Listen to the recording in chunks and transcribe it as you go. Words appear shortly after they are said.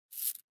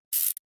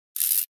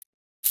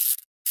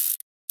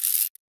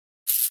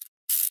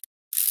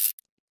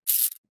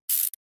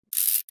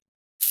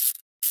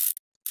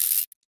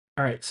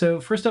All right, so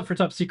first up for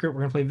top secret,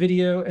 we're gonna play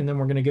video, and then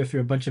we're gonna go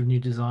through a bunch of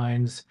new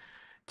designs.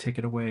 Take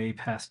it away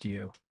past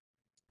you.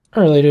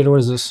 All right, dude,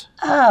 what is this?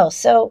 Oh,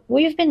 so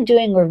we've been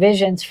doing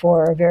revisions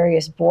for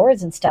various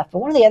boards and stuff, but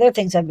one of the other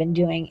things I've been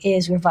doing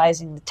is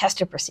revising the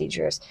tester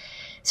procedures.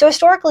 So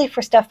historically,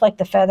 for stuff like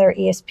the Feather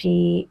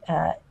ESP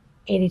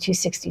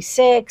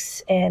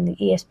 8266 and the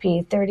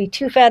ESP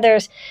 32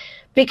 Feathers,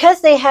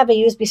 because they have a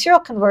USB serial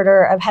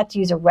converter, I've had to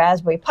use a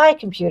Raspberry Pi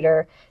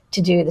computer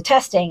to do the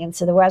testing. And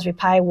so the Raspberry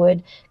Pi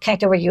would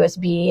connect over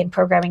USB and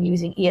programming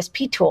using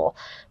ESP tool.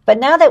 But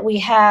now that we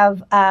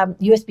have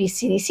USB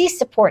CDC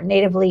support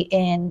natively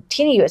in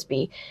Tina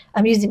USB,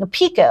 I'm using a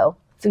Pico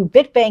through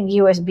BitBang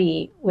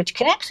USB, which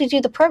can actually do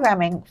the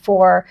programming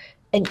for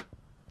an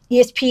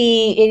ESP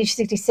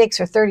 8266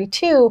 or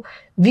 32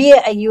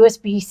 via a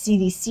USB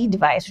CDC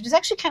device, which is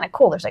actually kind of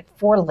cool. There's like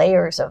 4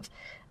 layers of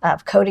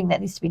coding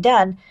that needs to be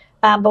done.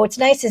 But what's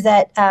nice is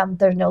that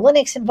there's no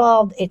Linux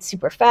involved. It's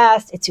super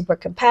fast. It's super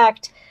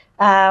compact.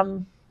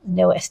 No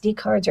SD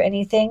cards or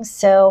anything.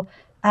 So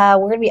we're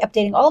going to be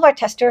updating all of our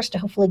testers to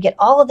hopefully get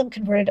all of them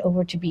converted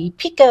over to be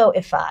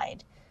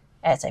Pico-ified,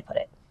 as I put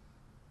it.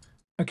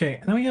 Okay,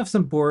 and then we have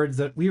some boards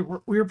that we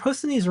were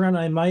posting these around.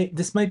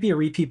 This might be a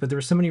repeat, but there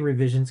were so many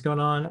revisions going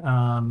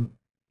on.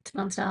 It's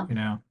nonstop. You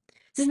know,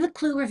 This is the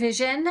Clue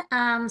revision.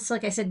 So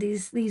like I said,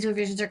 these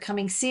revisions are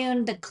coming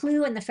soon. The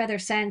Clue and the Feather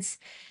Sense.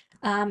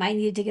 I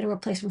needed to get a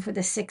replacement for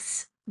the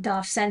 6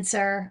 DOF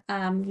sensor.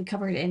 We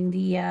covered in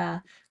the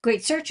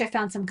Great Search. I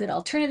found some good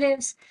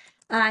alternatives.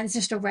 And it's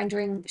just a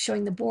rendering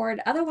showing the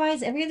board.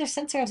 Otherwise, every other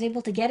sensor I was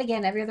able to get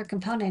again, every other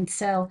component.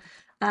 So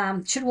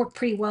should work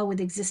pretty well with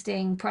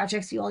existing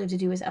projects. All you have to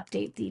do is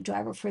update the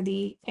driver for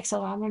the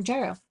accelerometer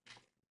gyro.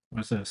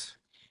 what's this?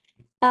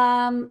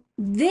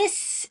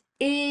 This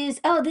is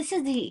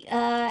the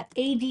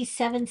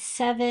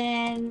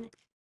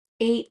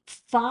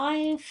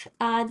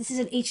AD7785. This is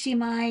an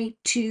HDMI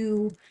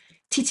to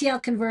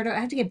TTL converter. I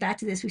have to get back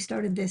to this. We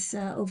started this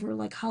over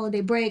like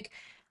holiday break.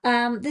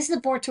 This is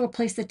the board to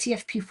replace the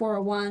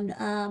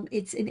TFP401.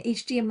 It's an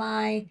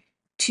HDMI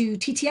to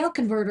TTL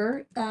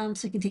converter, so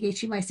you can take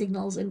HDMI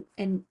signals and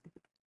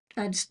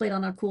display it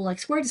on our cool like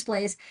square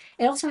displays.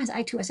 It also has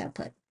I2S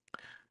output.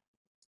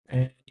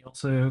 And you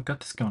also got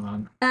this going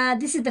on.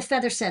 This is the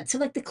Feather set. So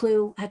like the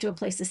Clue, I had to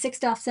replace the 6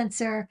 DOF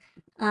sensor,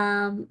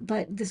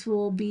 but this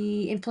will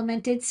be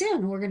implemented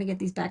soon. We're going to get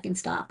these back in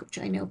stock, which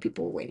I know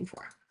people were waiting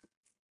for.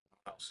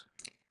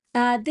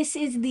 This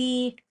is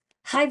the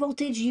high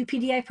voltage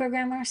UPDI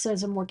programmer. So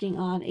as I'm working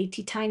on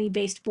AT-Tiny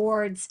based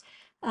boards,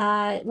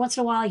 once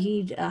in a while you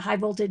need a high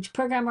voltage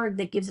programmer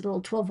that gives it a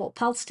little 12-volt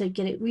pulse to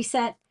get it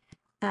reset.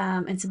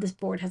 And so this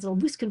board has a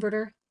little boost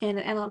converter and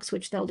an analog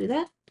switch that'll do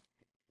that.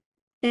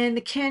 And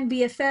the CAN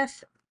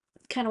BFF,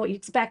 kind of what you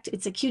expect.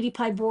 It's a QT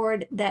Py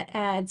board that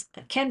adds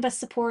CAN bus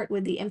support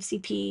with the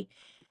MCP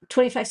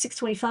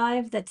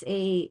 25625. That's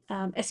a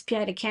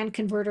SPI to CAN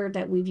converter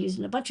that we've used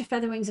in a bunch of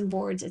featherwings and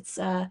boards. It's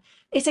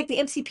like the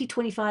MCP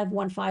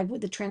 2515 with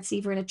the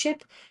transceiver and a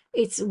chip.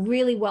 It's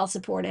really well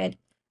supported.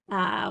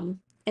 And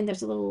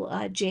there's a little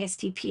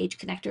JST PH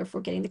connector for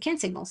getting the CAN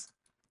signals.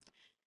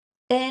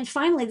 And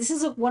finally, this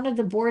is one of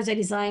the boards I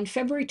designed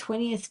February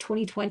 20th,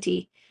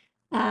 2020.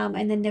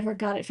 And then never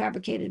got it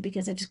fabricated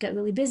because I just got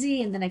really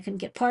busy and then I couldn't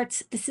get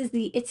parts. This is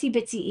the Itsy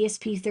Bitsy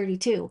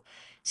ESP32.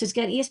 So it's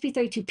got an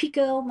ESP32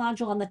 Pico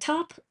module on the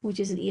top, which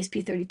is an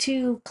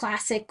ESP32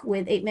 Classic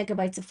with 8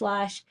 megabytes of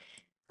flash,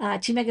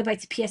 2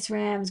 megabytes of PS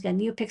RAM. It's got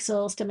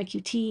NeoPixel, Stomach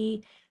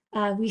QT,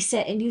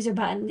 reset and user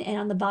button, and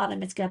on the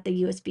bottom it's got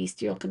the USB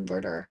serial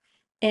converter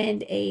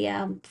and a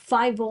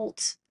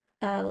 5-volt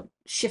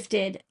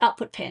shifted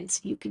output pin,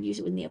 so you can use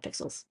it with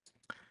NeoPixels.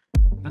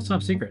 That's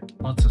top secret.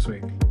 Lots this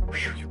week.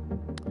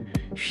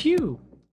 Phew.